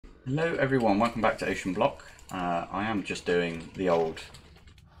Hello everyone, welcome back to Oceanblock. I am just doing the old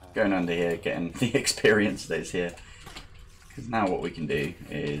going under here, getting the experience that is here. Because now what we can do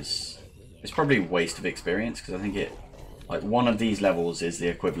is, it's probably a waste of experience because I think it, like one of these levels is the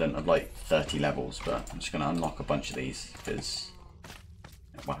equivalent of like 30 levels, but I'm just going to unlock a bunch of these because,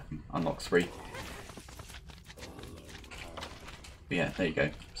 well, I can unlock 3. But yeah, there you go.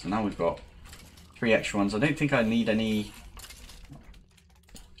 So now we've got 3 extra ones. I don't think I need any.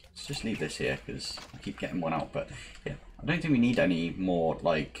 Let's just leave this here because I keep getting one out, but yeah, I don't think we need any more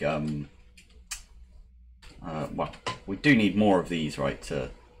like well, we do need more of these, right,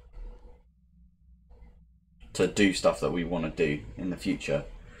 to do stuff that we want to do in the future,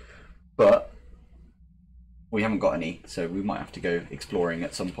 but we haven't got any, so we might have to go exploring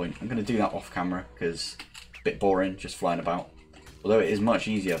at some point. I'm going to do that off camera because it's a bit boring just flying about, although it is much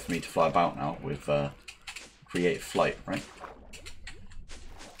easier for me to fly about now with creative flight, right?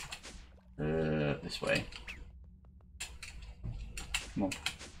 This way. Come on.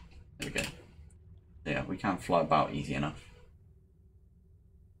 There we go. Yeah, we can fly about easy enough.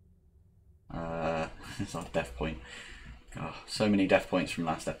 It's our death point. Oh, so many death points from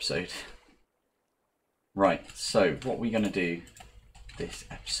last episode. Right, so what we're going to do this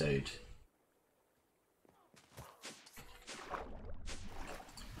episode.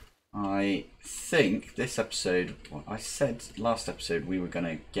 I think this episode, well, I said last episode we were going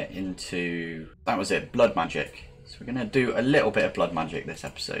to get into, that was it, blood magic. So we're going to do a little bit of blood magic this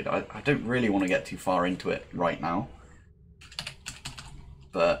episode. I don't really want to get too far into it right now.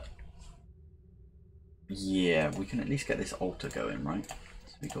 But yeah, we can at least get this altar going, right?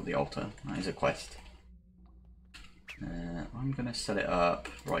 So we got the altar, that is a quest. I'm going to set it up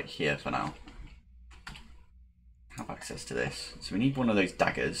right here for now. Have access to this. So we need one of those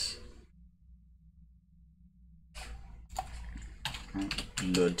daggers.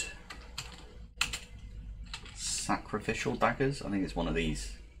 Blood. Sacrificial daggers. I think it's one of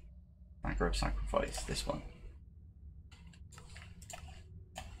these. Dagger of sacrifice. This one.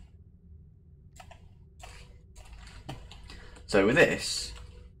 So with this,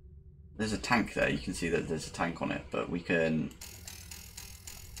 there's a tank there. You can see that there's a tank on it, but we can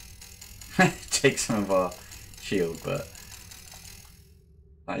take some of our shield, but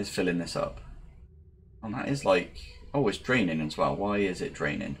that is filling this up. And that is like, oh, it's draining as well. Why is it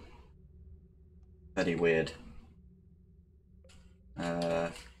draining? Very weird.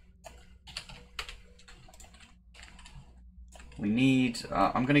 We need,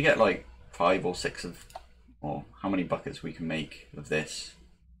 I'm going to get like 5 or 6 of, or how many buckets we can make of this.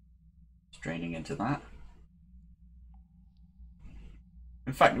 It's draining into that.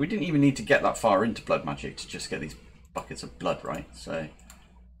 In fact, we didn't even need to get that far into blood magic to just get these buckets of blood, right? So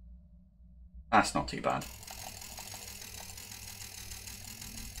that's not too bad.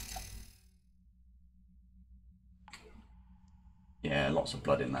 Yeah, lots of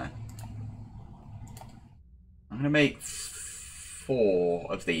blood in there. I'm going to make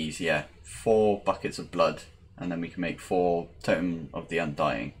 4 of these, yeah. 4 buckets of blood, and then we can make 4 Totem of the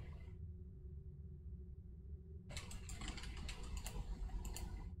Undying.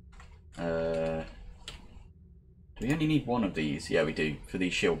 Do we only need 1 of these? Yeah, we do. For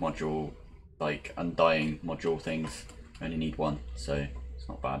these shield module, like Undying module things, we only need 1, so it's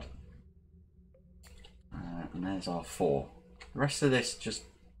not bad. And there's our 4. The rest of this just,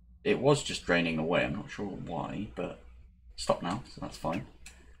 it was just draining away. I'm not sure why, but stop now, so that's fine.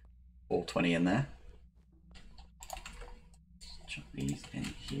 All 20 in there. Let's chuck these in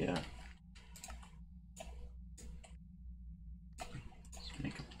here. Let's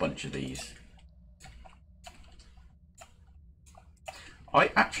make a bunch of these. I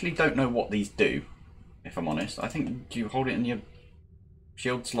actually don't know what these do, if I'm honest. I think, do you hold it in your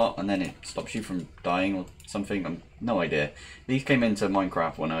shield slot and then it stops you from dying or something? I've no idea. These came into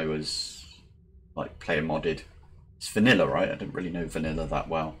Minecraft when I was like playing modded. It's vanilla, right? I didn't really know vanilla that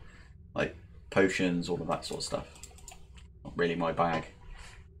well. Like potions, all of that sort of stuff. Not really my bag.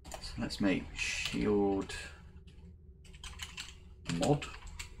 So let's make shield mod.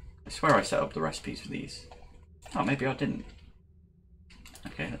 I swear I set up the recipes for these. Oh, maybe I didn't.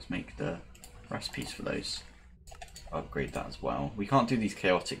 Okay, let's make the recipes for those. Upgrade that as well. We can't do these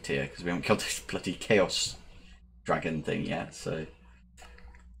chaotic tier because we haven't killed this bloody chaos dragon thing yet, so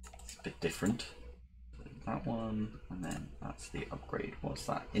it's a bit different. So that one, and then that's the upgrade. What's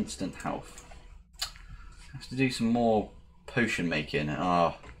that? Instant health. I have to do some more potion making.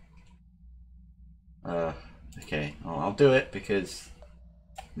 Okay, well, I'll do it because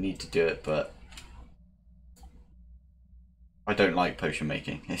I need to do it, but I don't like potion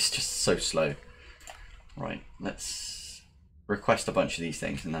making. It's just so slow. Right, let's request a bunch of these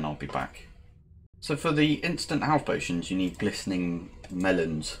things and then I'll be back. So for the instant health potions, you need glistening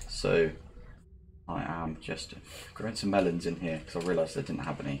melons. So I am just growing some melons in here because I realised I didn't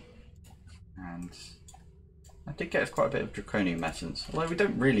have any. And I did get us quite a bit of draconic essence, although we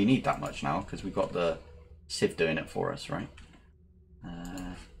don't really need that much now because we've got the sieve doing it for us, right?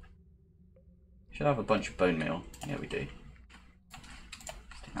 Should have a bunch of bone meal. Yeah, we do.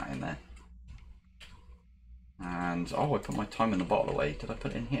 Stick that in there. And oh, I put my time in the bottle away. Did I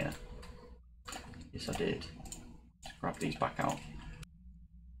put it in here? Yes, I did. Let's grab these back out.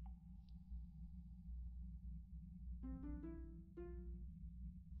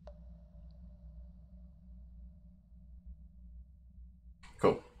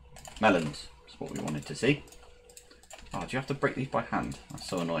 Cool. Melons. That's what we wanted to see. Oh, do you have to break these by hand? That's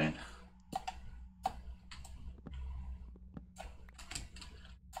so annoying.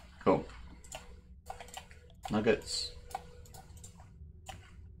 Cool. Nuggets.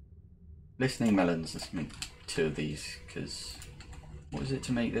 Listening melons. Let's make 2 of these because what is it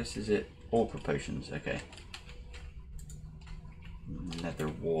to make this? Is it all potions? Okay. Nether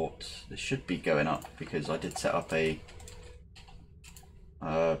wart. This should be going up because I did set up a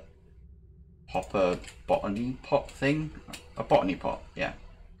hopper botany pot thing. A botany pot, yeah.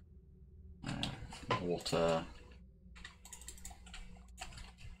 Water.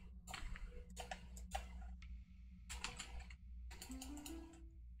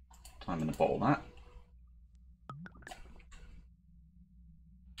 Time in the bottle that.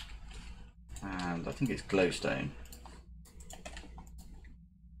 And I think it's glowstone.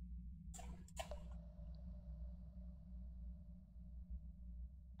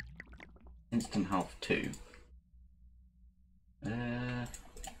 Instant health 2.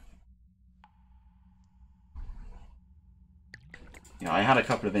 Yeah, I had a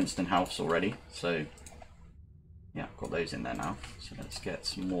couple of instant healths already, so yeah, I've got those in there now. So let's get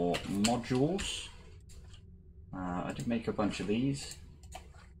some more modules. I did make a bunch of these,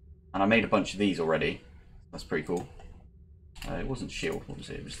 and I made a bunch of these already. That's pretty cool. It wasn't shield. What was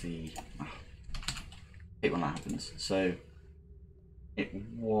it? It was the hate when that happens. So it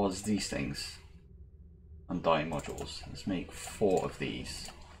was these things. Undying modules. Let's make 4 of these.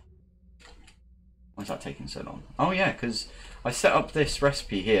 Why is that taking so long? Oh yeah, because I set up this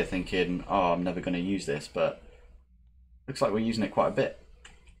recipe here thinking, oh, I'm never going to use this, but looks like we're using it quite a bit.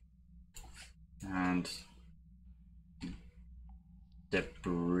 And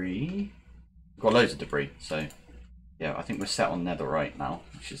debris. We've got loads of debris, so yeah, I think we're set on netherite now,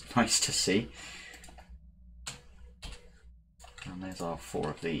 which is nice to see. And there's our 4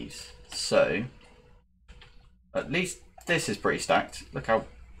 of these. So at least this is pretty stacked. Look how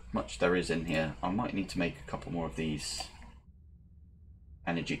much there is in here. I might need to make a couple more of these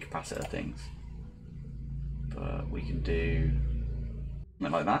energy capacitor things. But we can do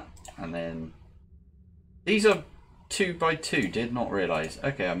something like that. And then these are 2 by 2. Did not realise.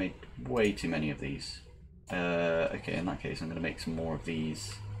 Okay, I made way too many of these. Okay, in that case I'm going to make some more of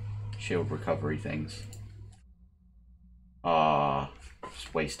these shield recovery things. Ah,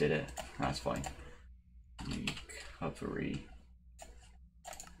 just wasted it. That's fine. Recovery.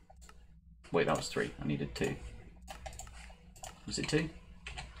 Wait, that was 3. I needed 2. Was it 2?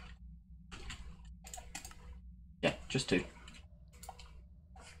 Yeah, just 2.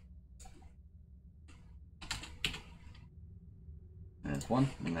 There's 1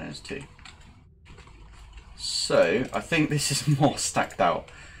 and there's 2. So I think this is more stacked out,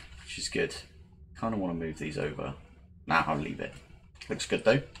 which is good. Kind of want to move these over. Nah, I'll leave it. Looks good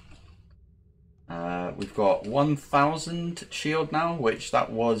though. We've got 1000 shield now, which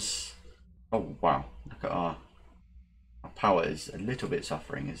that was... Oh wow, look at our power is a little bit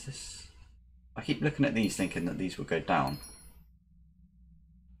suffering. Is this... I keep looking at these thinking that these will go down.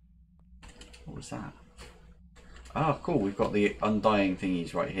 What was that? Oh cool, we've got the undying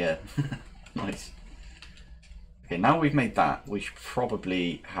thingies right here. Nice. Okay, now we've made that, we should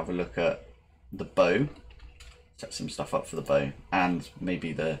probably have a look at the bow. Set some stuff up for the bow, and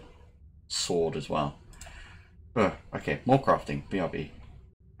maybe the sword as well. Okay, more crafting, BRB.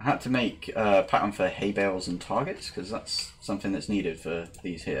 I had to make a pattern for hay bales and targets, because that's something that's needed for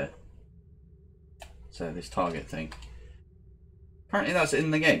these here. So this target thing. Apparently that's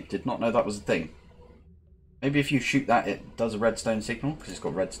in the game, did not know that was a thing. Maybe if you shoot that it does a redstone signal, because it's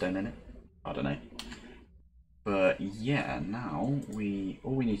got redstone in it. I don't know. But yeah, now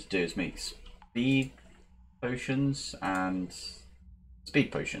all we need to do is make speed potions and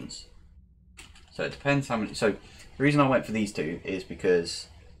speed potions. So it depends how many. So the reason I went for these 2 is because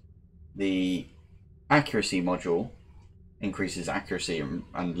the accuracy module increases accuracy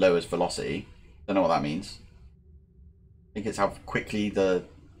and lowers velocity. Don't know what that means. think it's how quickly the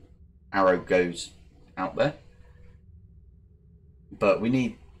arrow goes out there. But we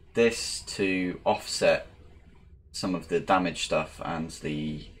need this to offset some of the damage stuff and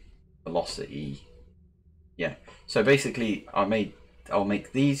the velocity. Yeah, so basically I'll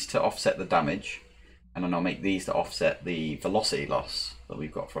make these to offset the damage, and then I'll make these to offset the velocity loss that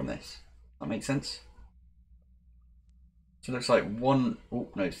we've got from this. That makes sense? So it looks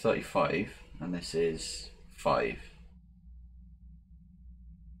like 35, and this is 5.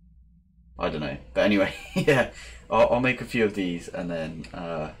 I don't know, but anyway, yeah, I'll make a few of these, and then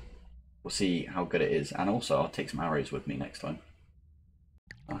we'll see how good it is. And also I'll take some arrows with me next time.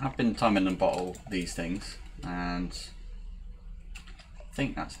 I have been timing and bottle these things, and I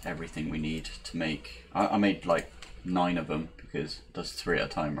think that's everything we need to make. I made like 9 of them because it does 3 at a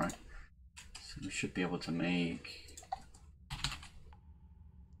time, right? So we should be able to make...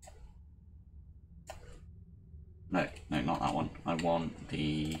 No, not that one. I want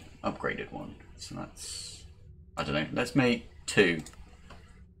the upgraded one. So that's... I don't know. Let's make 2.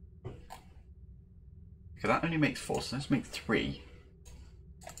 Because that only makes 4, so let's make 3.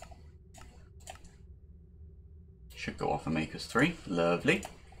 Should go off and make us 3. Lovely.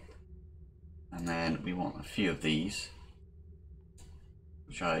 And then we want a few of these,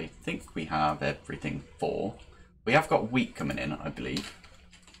 which I think we have everything for. We have got wheat coming in, I believe.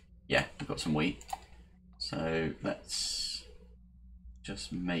 Yeah, we've got some wheat. So let's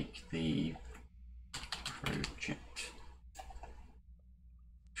just make the project.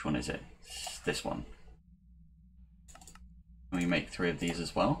 Which one is it? It's this one. Can we make 3 of these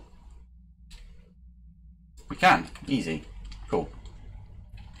as well? We can. Easy. Cool.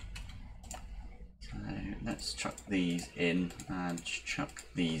 So let's chuck these in and chuck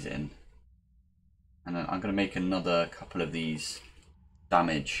these in. And then I'm going to make another couple of these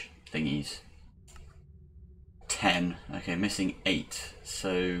damage thingies. 10. Okay, missing 8.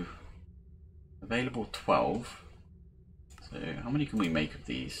 So available 12. So how many can we make of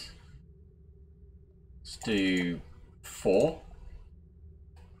these? Let's do 4.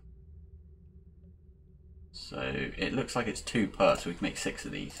 So it looks like it's 2 per, so we can make 6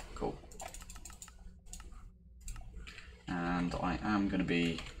 of these. Cool. And I am going to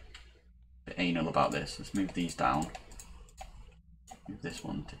be a bit anal about this. Let's move these down. Move this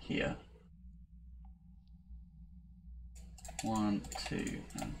one to here. 1, 2,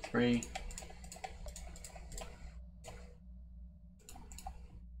 and 3.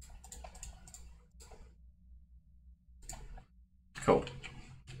 Cool.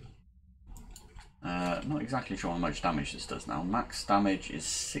 Not exactly sure how much damage this does now. Max damage is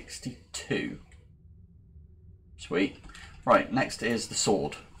 62. Sweet. Right, next is the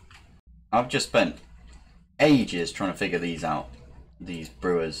sword. I've just spent ages trying to figure these out, these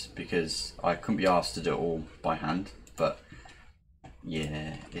brewers, because I couldn't be asked to do it all by hand. But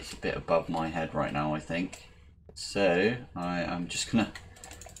yeah, it's a bit above my head right now, I think. So I'm just gonna...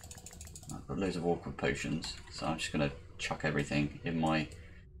 I've got loads of awkward potions, so I'm just gonna chuck everything in my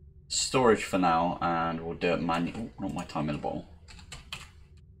storage for now, and we'll do it manually. Not my time in a bottle.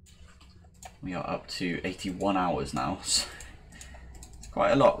 We are up to 81 hours now, so it's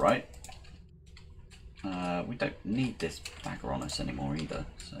quite a lot, right? We don't need this dagger on us anymore either,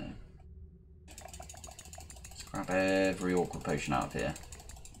 so let's grab every awkward potion out of here.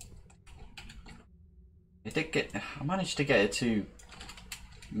 I managed to get it to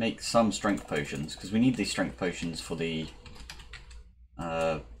make some strength potions, because we need these strength potions for the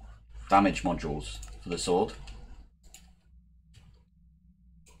damage modules for the sword.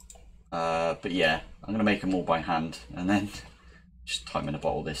 But yeah, I'm going to make them all by hand, and then just time in a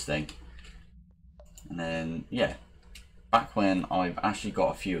bottle this thing. And then, yeah, back when I've actually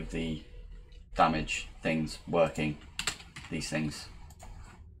got a few of the damage things working, these things.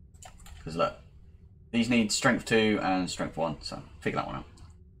 Because look, these need strength 2 and strength 1, so figure that one out.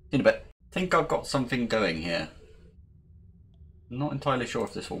 In a bit. I think I've got something going here. I'm not entirely sure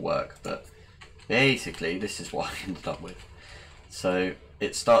if this will work, but basically this is what I ended up with. So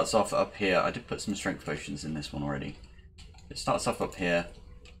it starts off up here. I did put some strength potions in this one already. It starts off up here.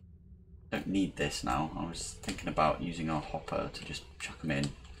 Don't need this now. I was thinking about using our hopper to just chuck them in.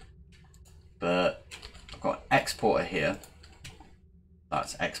 But I've got an exporter here.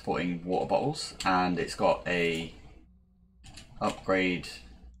 That's exporting water bottles, and it's got a upgrade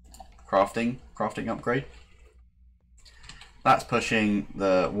crafting upgrade. That's pushing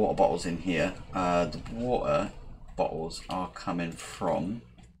the water bottles in here. The water bottles are coming from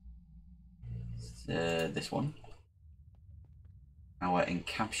this one. Our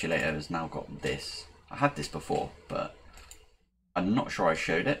encapsulator has now got this. I had this before, but I'm not sure I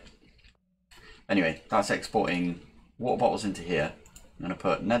showed it. Anyway, that's exporting water bottles into here. I'm going to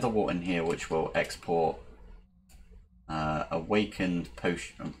put nether wart in here, which will export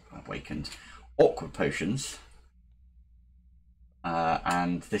awkward potions.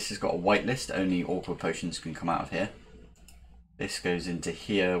 And this has got a whitelist, only awkward potions can come out of here. This goes into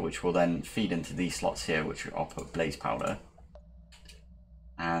here, which will then feed into these slots here, which I'll put blaze powder.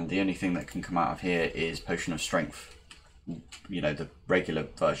 And the only thing that can come out of here is potion of strength, you know, the regular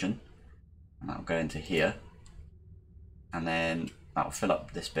version. And that'll go into here. And then that'll fill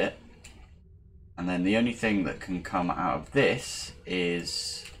up this bit. And then the only thing that can come out of this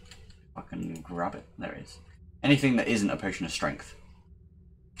is, if I can grab it, there it is. Anything that isn't a potion of strength.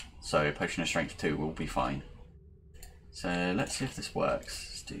 So potion of strength 2 will be fine. So let's see if this works.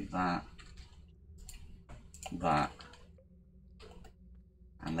 Let's do that. That.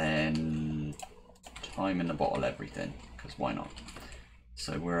 And then time in the bottle everything, because why not?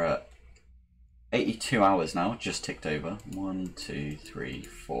 So we're at 82 hours now, just ticked over. 1, 2, 3,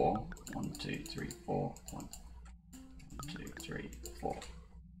 4. 1, 2, 3, 4. 1, 2, 3, 4.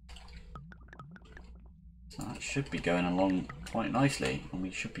 So that should be going along quite nicely, and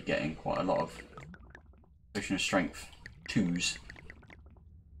we should be getting quite a lot of potion of strength 2s.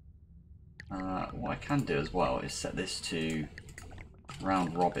 What I can do as well is set this to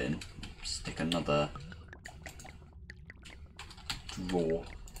round robin, stick another drawer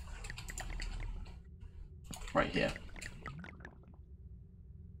right here.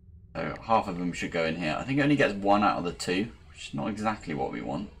 So half of them should go in here. I think it only gets 1 out of the 2, which is not exactly what we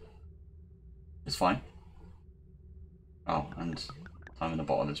want. It's fine. Oh, and time in the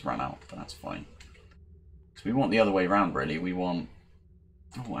bottle has run out, but that's fine. So we want the other way around, really. We want...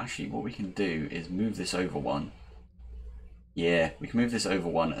 Oh, actually, what we can do is move this over 1. Yeah, we can move this over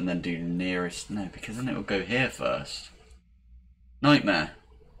 1 and then do nearest... No, because then it will go here first. Nightmare.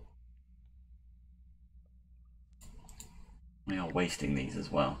 We are wasting these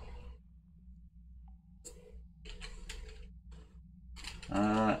as well.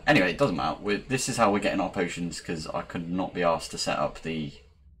 Anyway, it doesn't matter. This is how we're getting our potions, because I could not be asked to set up the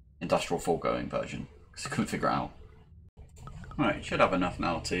industrial foregoing version, because I couldn't figure it out. Alright, should have enough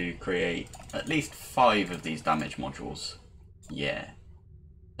now to create at least 5 of these damage modules. Yeah.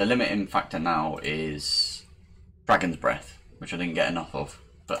 The limiting factor now is Dragon's Breath, which I didn't get enough of.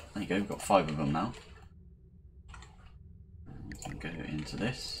 But there you go, we've got 5 of them now. We can go into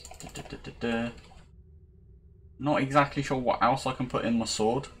this. Not exactly sure what else I can put in my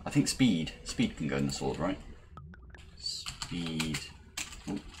sword. I think speed. Speed can go in the sword, right? Speed.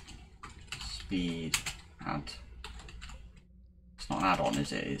 Ooh. Speed. Add. It's not an add-on,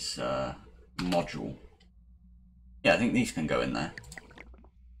 is it? It's module. Yeah, I think these can go in there.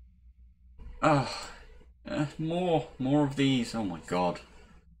 More of these. Oh my god.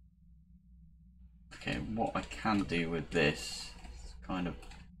 Okay, what I can do with this is kind of...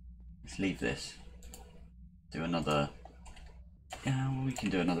 Let's leave this. Do another... Yeah, well, we can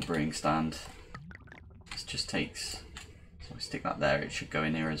do another brewing stand. This just takes... So we stick that there, it should go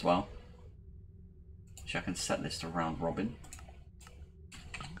in here as well. So I can set this to round robin.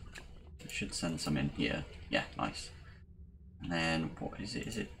 It should send some in here. Yeah, nice. And then, what is it?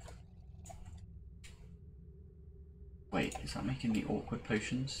 Is it... Wait, is that making the awkward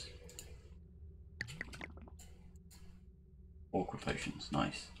potions? Awkward potions,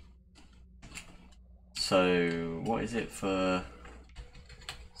 nice. So, what is it for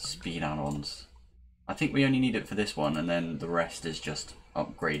speed add-ons? I think we only need it for this one, and then the rest is just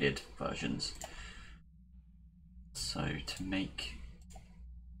upgraded versions. So, to make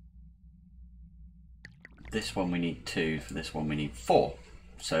this one we need 2, for this one we need 4.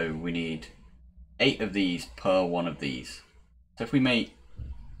 So we need 8 of these per one of these. So if we make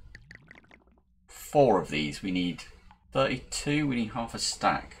 4 of these, we need 32, we need half a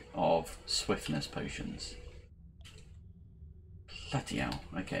stack of swiftness potions. Bloody hell,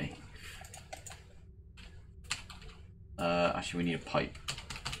 okay. Actually we need a pipe.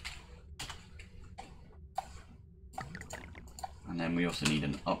 And then we also need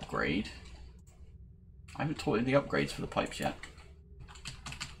an upgrade. I haven't taught you the upgrades for the pipes yet.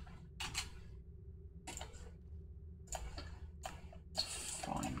 It's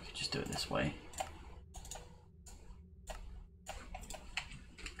fine, we could just do it this way.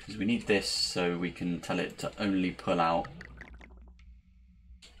 Because we need this so we can tell it to only pull out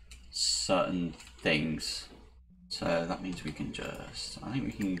certain things. So that means we can just, I think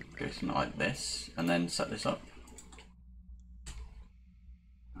we can go something like this and then set this up.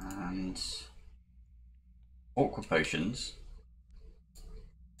 And awkward potions.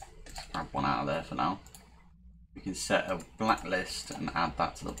 Let's grab one out of there for now. We can set a blacklist and add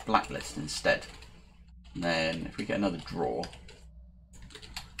that to the blacklist instead. And then if we get another drawer,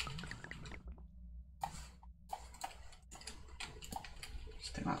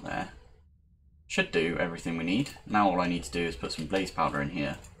 stick that there. Should do everything we need. Now all I need to do is put some blaze powder in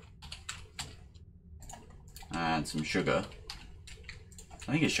here. And some sugar.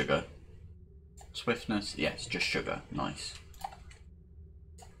 I think it's sugar. Swiftness, yes, just sugar. Nice.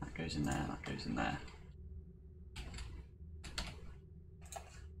 That goes in there, that goes in there.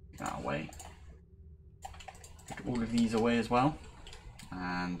 Get that away. Put all of these away as well.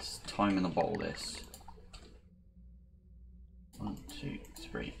 And time in the bottle this. 1, 2,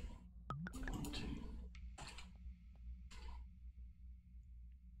 3. 1, 2.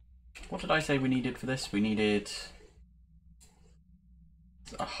 What did I say we needed for this? We needed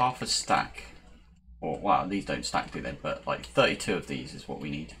a half a stack. Or, wow, these don't stack, do they? But like 32 of these is what we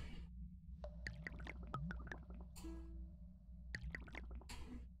need.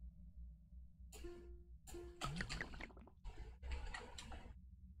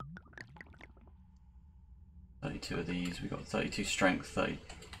 Of these, we got 32 strength, 30.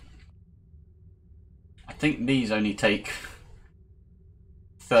 I think these only take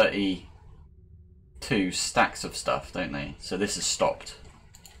 32 stacks of stuff, don't they? So this is stopped.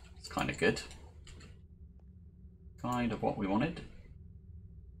 It's kind of good. Kind of what we wanted.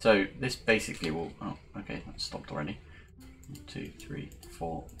 So this basically will, oh, okay, that's stopped already. 1, 2, 3,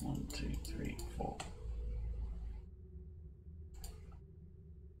 4. 1, 2, 3, 4.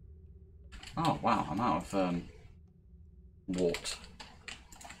 Oh wow, I'm out of wart.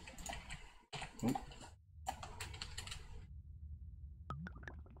 Ooh.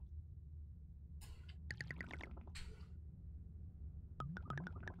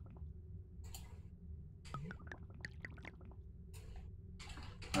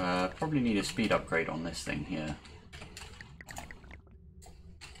 Probably need a speed upgrade on this thing here.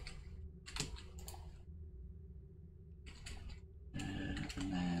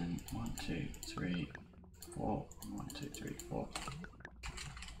 And then 1, 2, 3, 4. 1, 2, 3, 4.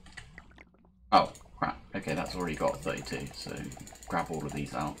 Oh crap! Okay, that's already got 32. So grab all of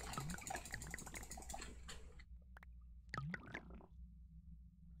these out.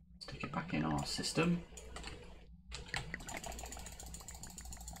 Stick it back in our system.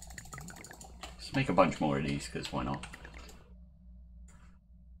 Let's make a bunch more of these, because why not?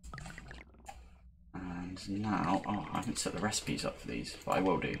 And now, oh, I haven't set the recipes up for these, but I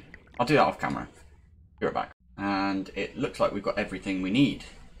will do. I'll do that off camera. Be right back. And it looks like we've got everything we need.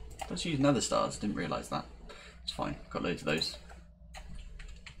 Let's use nether stars, didn't realise that. It's fine, got loads of those.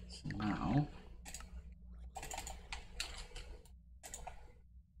 So now...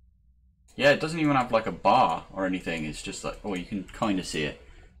 yeah, it doesn't even have like a bar or anything, it's just like, oh, you can kind of see it.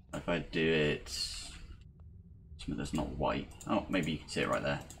 If I do it, something that's not white. Oh, maybe you can see it right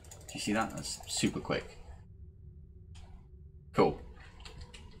there. Do you see that? That's super quick. Cool.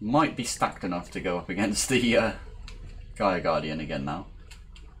 Might be stacked enough to go up against the Gaia Guardian again now.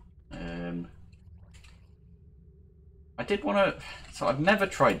 I did want to. So I've never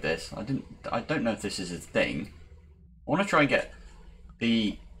tried this. I don't know if this is a thing. I want to try and get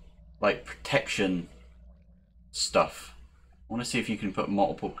the like protection stuff. I want to see if you can put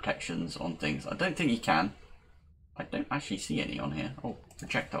multiple protections on things. I don't think you can. I don't actually see any on here. Oh,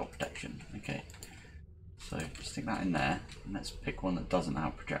 projectile protection. Okay. So stick that in there. And let's pick one that doesn't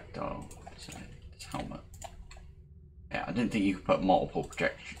have projectile. So it's helmet. Yeah, I didn't think you could put multiple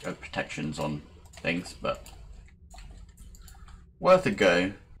protections on things, but worth a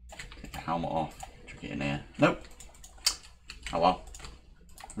go. Take the helmet off. Chuck it in here. Nope. Oh well.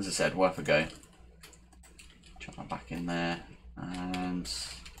 As I said, worth a go. Chuck that back in there. And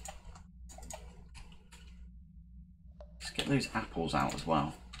let's get those apples out as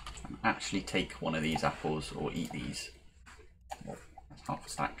well. And actually take one of these apples or eat these. Oh, that's half a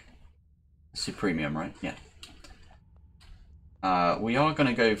stack. Supremium, right? Yeah. We are going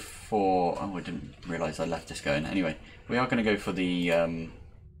to go for... oh, I didn't realise I left this going. Anyway, we are going to go for the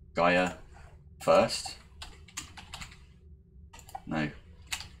Gaia first. No. I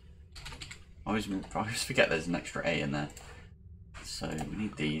always forget there's an extra A in there. So we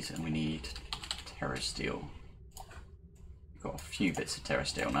need these and we need terra steel. We've got a few bits of terra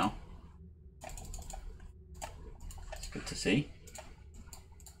steel now. It's good to see.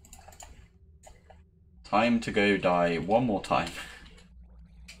 Time to go die one more time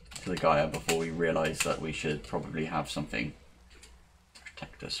to the Gaia before we realise that we should probably have something to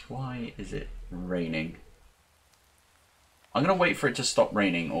protect us. Why is it raining? I'm going to wait for it to stop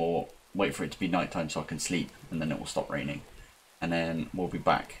raining or wait for it to be nighttime so I can sleep and then it will stop raining. And then we'll be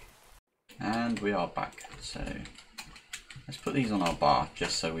back. And we are back. So Let's put these on our bar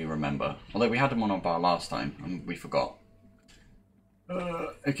just so we remember. Although we had them on our bar last time and we forgot.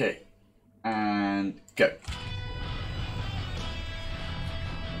 Okay. And go.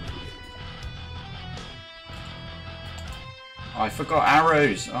 I forgot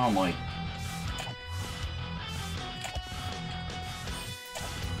arrows. Oh my.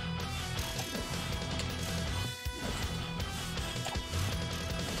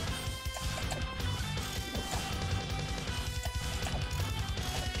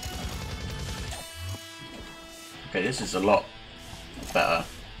 Okay, this is a lot better.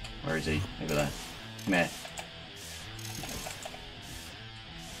 Where is he? Over there. Come here.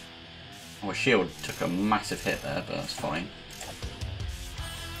 Our shield took a massive hit there, but that's fine.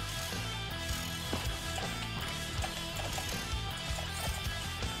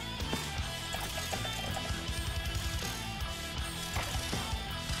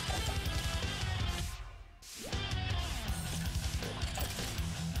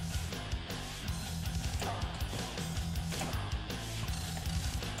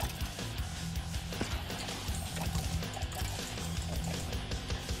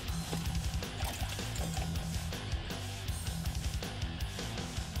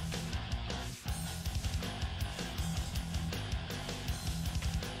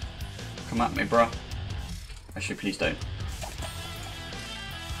 Come at me, bruh. Actually, please don't.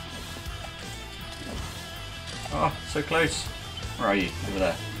 Oh, so close. Where are you? Over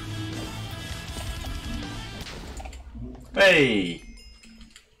there. Hey!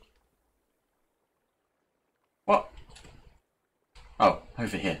 What? Oh,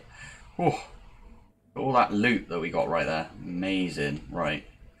 over here. Oh, all that loot that we got right there. Amazing. Right.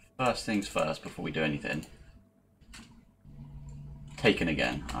 First things first before we do anything. Taken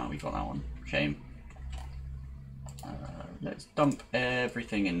again. Ah, we got that one. Shame. Let's dump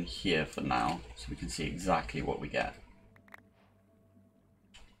everything in here for now so we can see exactly what we get.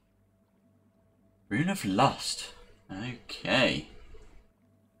 Rune of Lust. Okay.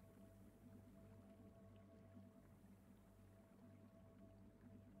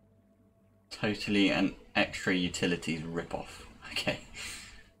 Totally an extra utilities ripoff. Okay.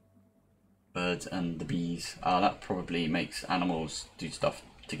 Birds and the bees. That probably makes animals do stuff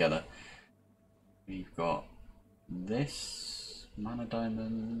together. We've got this mana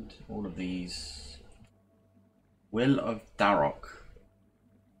diamond, all of these. Will of Darok.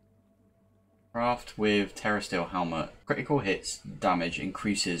 Craft with Terra Steel helmet. Critical hits damage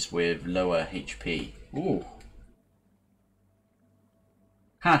increases with lower HP. Ooh.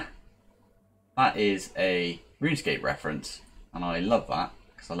 Ha! That is a RuneScape reference, and I love that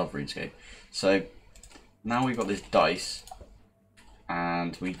because I love RuneScape. So now we've got this dice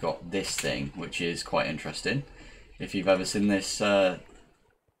and we've got this thing, which is quite interesting. If you've ever seen this, what's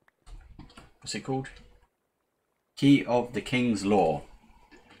it called? Key of the King's Law.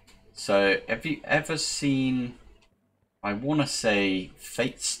 So have you ever seen, I want to say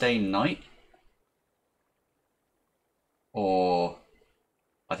Fate Stay Night? Or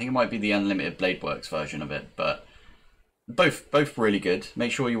I think it might be the Unlimited Blade Works version of it, but both really good.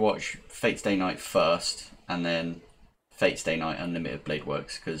 Make sure you watch Fate Stay Night first and then Fate Stay Night Unlimited Blade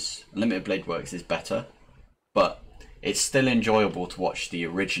Works, because Unlimited Blade Works is better, but it's still enjoyable to watch the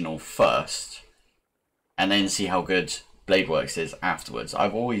original first and then see how good Blade Works is afterwards.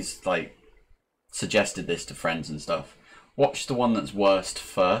 I've always suggested this to friends and stuff. Watch the one that's worst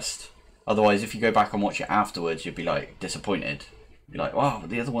first. Otherwise, if you go back and watch it afterwards, you'd be like disappointed. You'd be like, wow,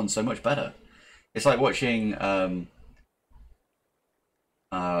 the other one's so much better. It's like watching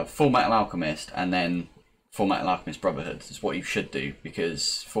Full Metal Alchemist and then Full Metal Alchemist Brotherhood. It's what you should do,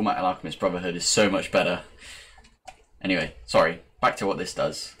 because Full Metal Alchemist Brotherhood is so much better. Anyway, sorry, back to what this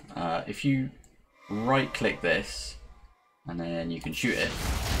does. If you right click this and then you can shoot it,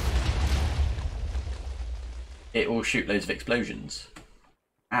 it will shoot loads of explosions.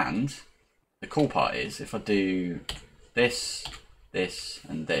 And the cool part is if I do this, this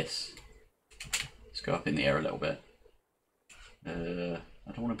and this, let's go up in the air a little bit. I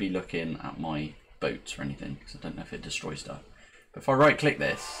don't want to be looking at my boats or anything because I don't know if it destroys stuff. But if I right click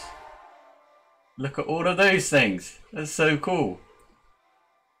this, look at all of those things. That's so cool.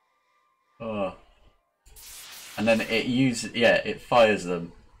 Oh. And then it fires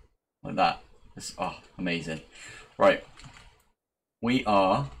them like that. It's amazing. Right. We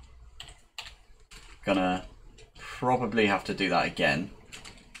are gonna probably have to do that again.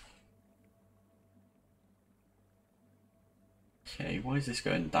 Okay, why is this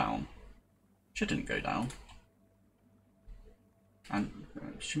going down? Shouldn't go down. And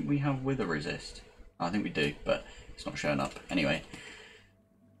shouldn't we have wither resist? I think we do, but it's not showing up. Anyway,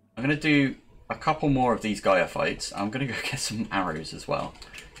 I'm going to do a couple more of these Gaia fights. I'm gonna go get some arrows as well.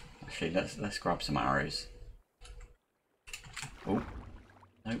 Actually, let's grab some arrows. Oh,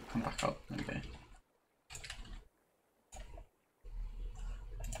 no, come back up. There we go.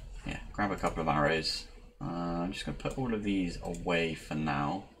 Yeah, grab a couple of arrows. I'm just gonna put all of these away for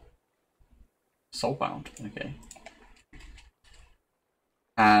now. Soulbound, okay.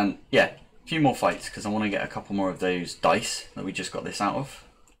 And yeah, a few more fights because I want to get a couple more of those dice that we just got this out of.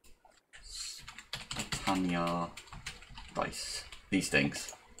 Tanya dice. These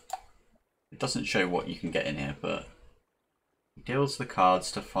things. It doesn't show what you can get in here, but it deals the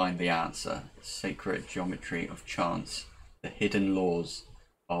cards to find the answer. Sacred geometry of chance. The hidden laws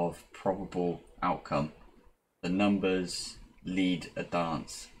of probable outcome. The numbers lead a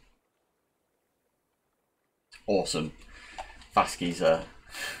dance. Awesome. Vasky's an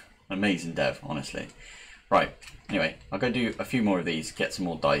amazing dev, honestly. Right, anyway, I'll go do a few more of these, get some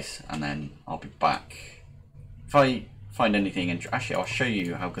more dice, and then I'll be back. If I find anything, actually I'll show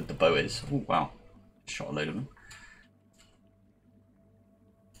you how good the bow is. Oh wow, shot a load of them.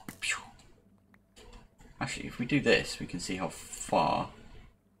 Actually, if we do this, we can see how far.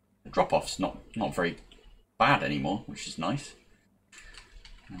 The drop-off's not very bad anymore, which is nice.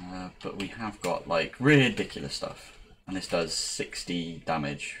 But we have got like ridiculous stuff. And this does 60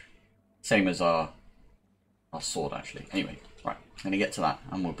 damage. Same as our sword actually. Anyway, right, I'm going to get to that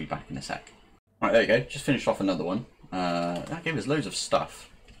and we'll be back in a sec. Right, there you go, just finished off another one. That gave us loads of stuff.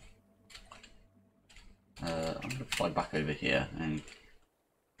 I'm going to fly back over here and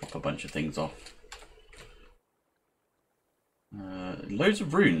drop a bunch of things off. Loads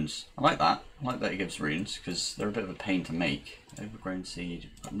of runes. I like that. I like that it gives runes because they're a bit of a pain to make. Overgrown seed.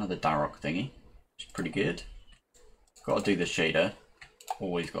 Another Darrock thingy, which is pretty good. Got to do the shader.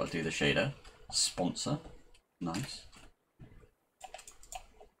 Always got to do the shader. Sponsor. Nice.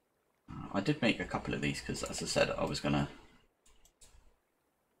 I did make a couple of these because, as I said, I was going to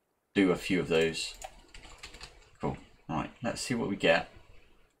do a few of those. Cool. Alright, let's see what we get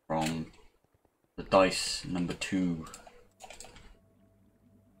from the dice number 2.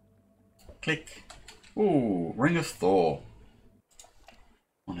 Click. Ooh, Ring of Thor.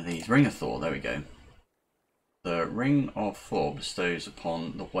 One of these. Ring of Thor, there we go. The Ring of Thor bestows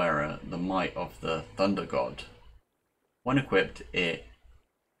upon the wearer the might of the Thunder God. When equipped, it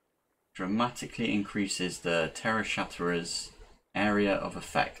dramatically increases the Terra Shatterer's area of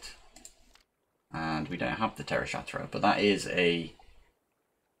effect. And we don't have the Terra Shatterer, but that is a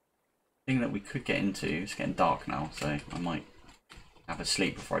thing that we could get into. It's getting dark now, so I might have a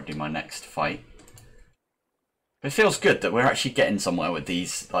sleep before I do my next fight. But it feels good that we're actually getting somewhere with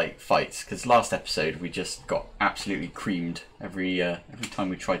these like fights, because last episode we just got absolutely creamed every time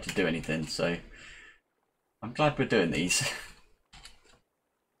we tried to do anything. So I'm glad we're doing these.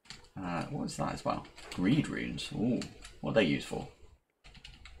 What was that as well? Greed runes. Ooh, what are they used for?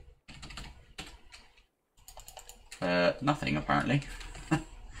 Nothing apparently.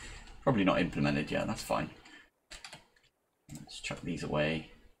 Probably not implemented yet. That's fine. Let's chuck these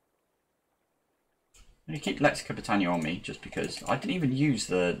away. I'm gonna keep Lexica Britannia on me just because I didn't even use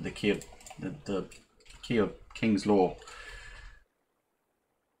the key of King's Law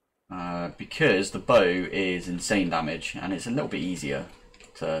because the bow is insane damage and it's a little bit easier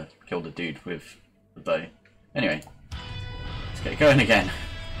to kill the dude with the bow. Anyway, let's get going again.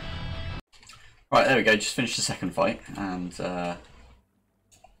 Right, there we go. Just finished the second fight and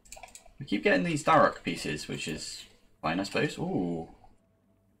we keep getting these Darrock pieces, which is fine, I suppose. Ooh,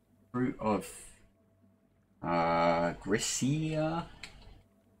 Fruit of Grisea?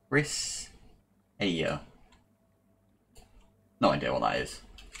 No idea what that is.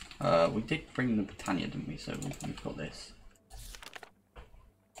 We did bring the Britannia, didn't we? So we've got this.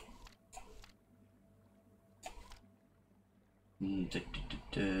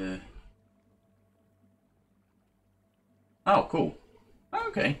 Oh, cool.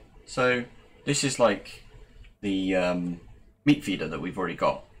 Okay, so this is like the meat feeder that we've already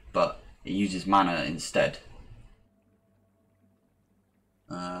got, but it uses mana instead.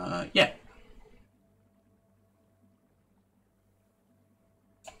 Yeah.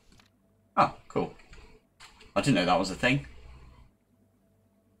 Oh, cool. I didn't know that was a thing.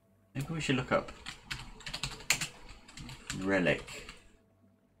 Maybe we should look up relic.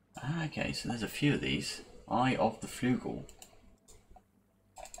 Okay, so there's a few of these. Eye of the Flugel.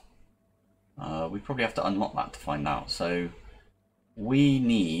 We probably have to unlock that to find out. So we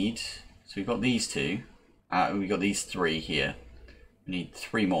need. So we've got these two. We've got these 3 here. We need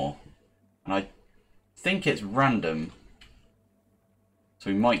 3 more, and I think it's random.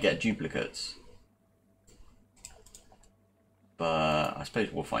 So we might get duplicates, but I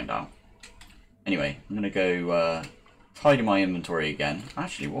suppose we'll find out. Anyway, I'm going to go tidy my inventory again.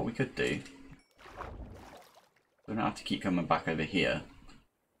 Actually, what we could do, we don't have to keep coming back over here.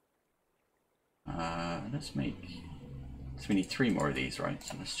 Let's make, so we need 3 more of these, right?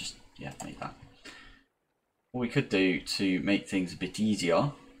 So let's just, yeah, make that. What we could do to make things a bit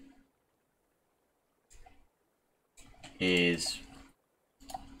easier is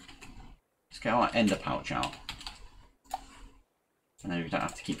let's get our ender pouch out, and then we don't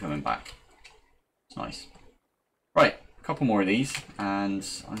have to keep coming back. It's nice. Right, a couple more of these, and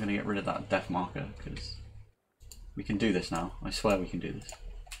I'm going to get rid of that death marker because we can do this now. I swear we can do this.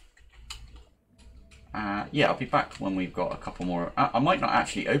 Yeah, I'll be back when we've got a couple more. I might not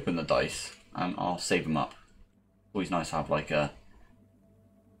actually open the dice, and I'll save them up. Always nice to have like a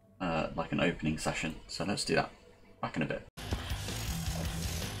like an opening session. So let's do that. Back in a bit.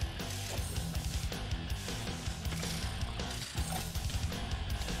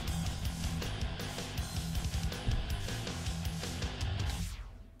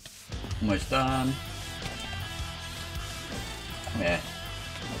 Almost done. Yeah.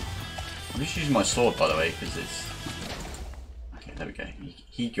 I'm just using my sword, by the way, because it's... Okay, there we go.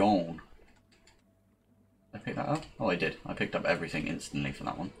 He gone. Did I pick that up? Oh, I did. I picked up everything instantly for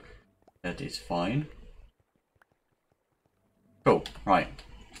that one. That is fine. Cool. Right.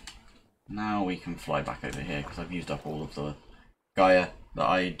 Now we can fly back over here, because I've used up all of the Gaia that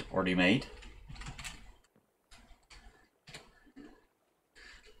I'd already made.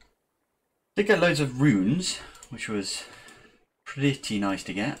 Did get loads of runes, which was pretty nice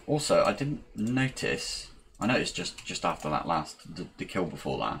to get. Also, I didn't notice. I noticed just after that last, the kill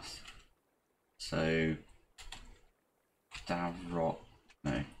before last. So, Darok,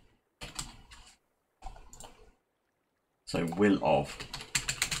 no. So will of.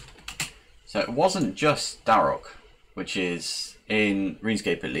 So it wasn't just Darok, which is in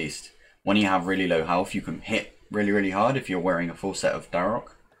RuneScape at least. When you have really low health, you can hit really hard if you're wearing a full set of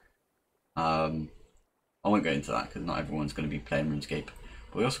Darok. I won't go into that because not everyone's going to be playing RuneScape.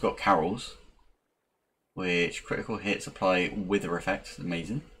 But we also got Carols, which critical hits apply wither effect,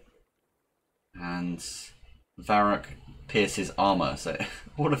 amazing. And Varrock pierces armor. So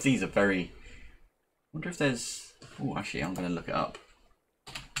all of these are very. I wonder if there's. Oh, actually, I'm going to look it up.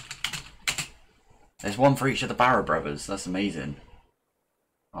 There's one for each of the Barrow brothers. That's amazing.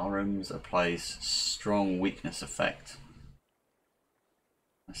 Arms applies strong weakness effect.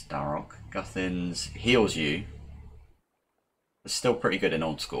 That's Darok. Guthin's heals you. It's still pretty good in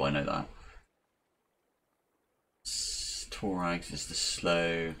old school, I know that. Torags is the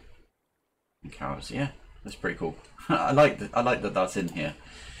slow. And Carrots, yeah, that's pretty cool. I like that that's in here.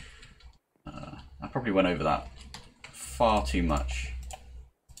 I probably went over that far too much.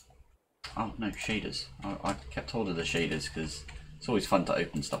 Oh no, shaders. I kept hold of the shaders because it's always fun to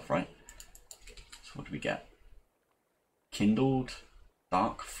open stuff, right? So what do we get? Kindled,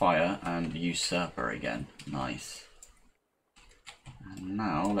 Dark Fire, and Usurper again. Nice. And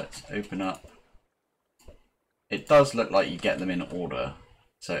now let's open up. It does look like you get them in order.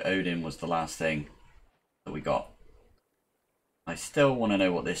 So Odin was the last thing that we got. I still want to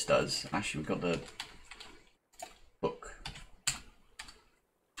know what this does. Actually, we've got the book.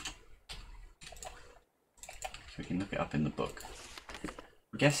 So we can look it up in the book.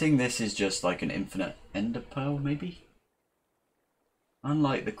 I'm guessing this is just like an infinite ender pearl, maybe?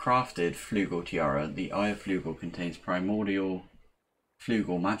 Unlike the crafted Flugel Tiara, the Eye of Flugel contains primordial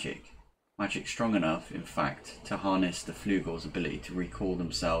Flugel magic. Magic strong enough, in fact, to harness the Flugel's ability to recall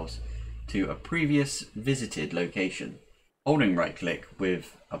themselves to a previous visited location. Holding right click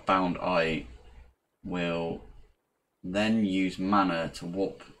with a bound eye will then use mana to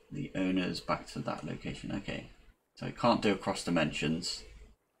warp the owners back to that location. Okay, so it can't do across dimensions.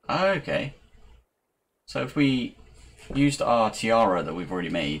 Oh, okay, so if we used our tiara that we've already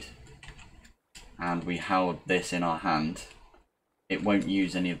made and we held this in our hand, it won't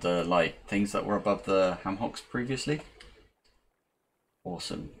use any of the like things that were above the ham hocks previously.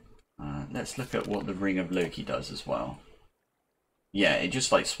 Awesome. Let's look at what the Ring of Loki does as well. Yeah, it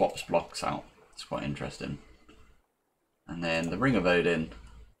just like swaps blocks out. It's quite interesting. And then the Ring of Odin,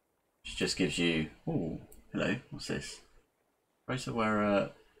 which just gives you, oh, hello, what's this? Brace the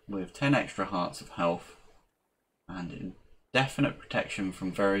wearer with 10 extra hearts of health and indefinite protection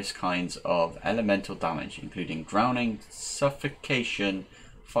from various kinds of elemental damage, including drowning, suffocation,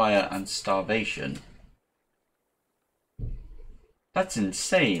 fire, and starvation. That's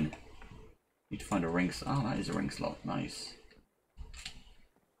insane. Need to find a ring. Oh, that is a ring slot. Nice.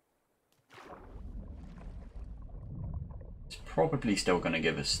 It's probably still going to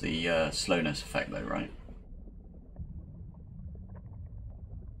give us the slowness effect, though, right?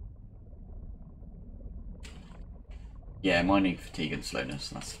 Yeah, mining fatigue and slowness,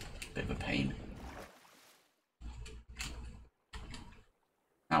 that's a bit of a pain.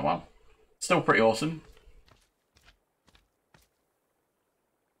 Oh well. Still pretty awesome.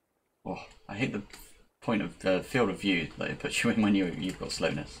 Oh, I hate the point of the field of view that it puts you in when you've got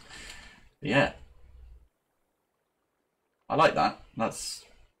slowness. But yeah. I like that. That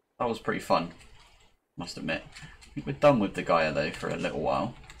was pretty fun, must admit. I think we're done with the Gaia though for a little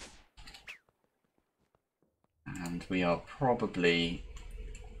while. And we are probably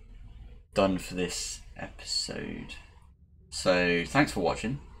done for this episode. So thanks for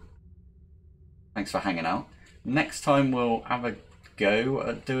watching. Thanks for hanging out. Next time we'll have a go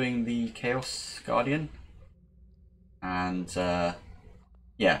at doing the Chaos Guardian. And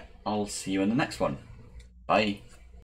yeah, I'll see you in the next one. Bye.